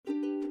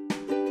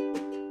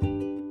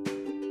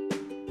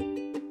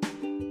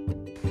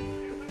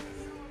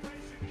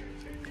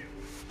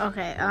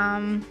Okay,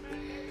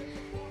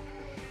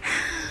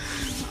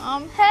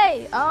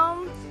 hey,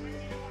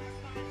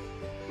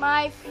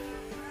 my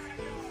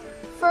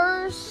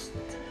first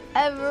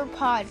ever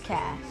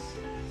podcast.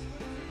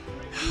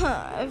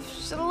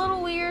 It's a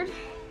little weird.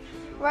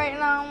 Right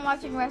now I'm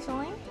watching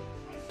wrestling.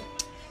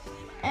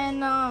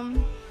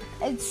 And,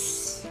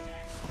 it's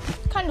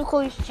kind of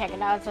cool. You should check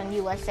it out. It's on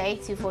USA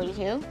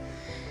 242.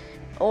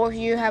 Or if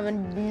you have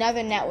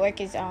another network,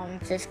 it's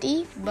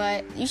 50.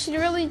 But you should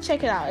really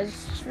check it out.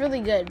 It's really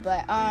good.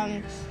 But,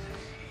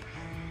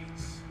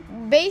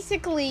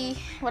 basically,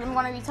 what I'm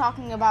going to be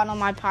talking about on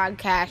my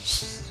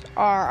podcast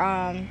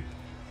are,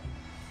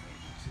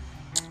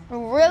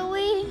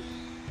 really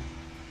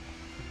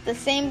the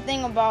same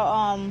thing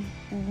about,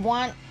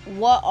 what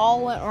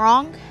all went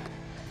wrong.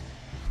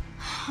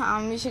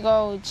 You should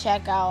go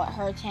check out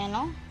her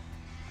channel.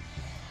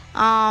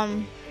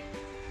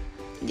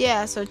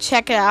 Yeah, so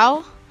check it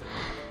out.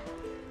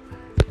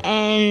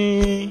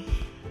 And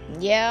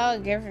yeah,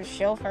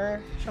 show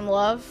her some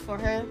love for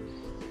her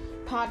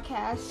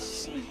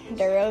podcasts.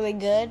 They're really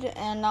good.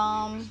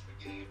 And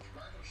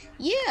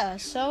yeah,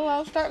 so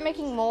I'll start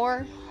making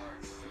more.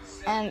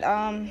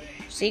 And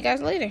see you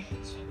guys later.